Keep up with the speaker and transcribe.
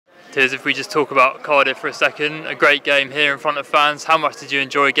Tiz, if we just talk about Cardiff for a second, a great game here in front of fans. How much did you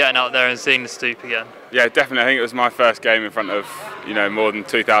enjoy getting out there and seeing the Stoop again? Yeah, definitely. I think it was my first game in front of more than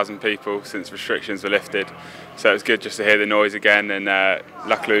 2,000 people since restrictions were lifted. So it was good just to hear the noise again, and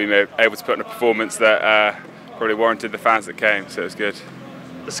luckily we were able to put on a performance that probably warranted the fans that came. So it was good.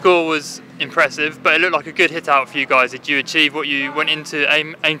 The score was impressive, but it looked like a good hit out for you guys. Did you achieve what you went into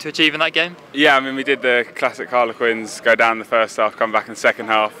aim to achieve in that game? Yeah, I mean, we did the classic Harlequins, go down in the first half, come back in the second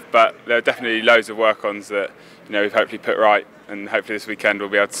half, but there are definitely loads of work-ons that we've hopefully put right, and hopefully this weekend we'll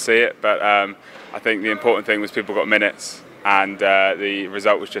be able to see it. But I think the important thing was people got minutes, and the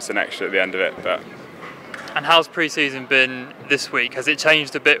result was just an extra at the end of it. And how's pre-season been this week? Has it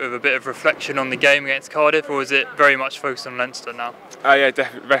changed a bit with a bit of reflection on the game against Cardiff, or is it very much focused on Leinster now? Yeah,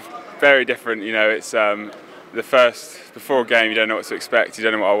 very different. It's before a game you don't know what to expect, you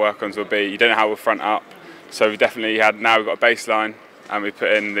don't know what our work-ons will be, you don't know how we'll front up. So we've definitely now we've got a baseline, and we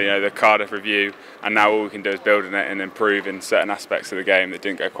put in the Cardiff review, and now all we can do is build on it and improve in certain aspects of the game that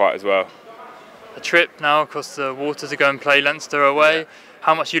didn't go quite as well. A trip now across the water to go and play Leinster away. Yeah.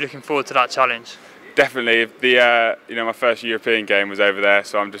 How much are you looking forward to that challenge? Definitely. My first European game was over there,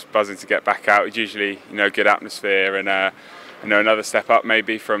 so I'm just buzzing to get back out. It's usually good atmosphere, and another step up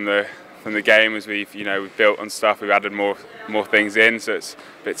maybe from the game as we've built on stuff. We've added more things in, so it's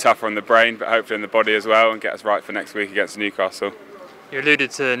a bit tougher on the brain, but hopefully on the body as well, and get us right for next week against Newcastle. You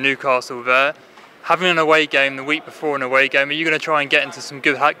alluded to Newcastle there. Having an away game the week before an away game, are you going to try and get into some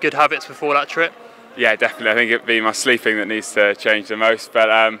good habits before that trip? Yeah, definitely. I think it'd be my sleeping that needs to change the most, but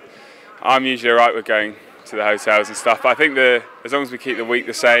I'm usually alright with going to the hotels and stuff. But I think as long as we keep the week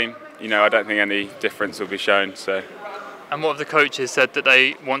the same, I don't think any difference will be shown. So. And what have the coaches said that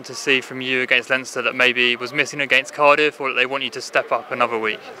they want to see from you against Leinster that maybe was missing against Cardiff, or that they want you to step up another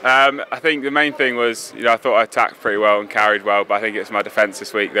week? I think the main thing was, I thought I attacked pretty well and carried well, but I think it's my defence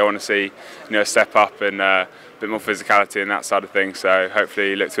this week. They want to see, a step up and a bit more physicality and that side of things. So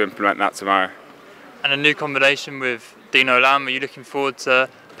hopefully look to implement that tomorrow. And a new combination with Dino Lamb. Are you looking forward to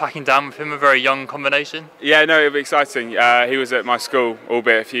packing down with him, a very young combination? Yeah, no, it'll be exciting. He was at my school,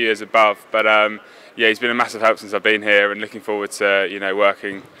 albeit a few years above, but yeah, he's been a massive help since I've been here, and looking forward to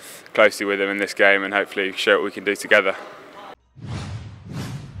working closely with him in this game and hopefully show what we can do together.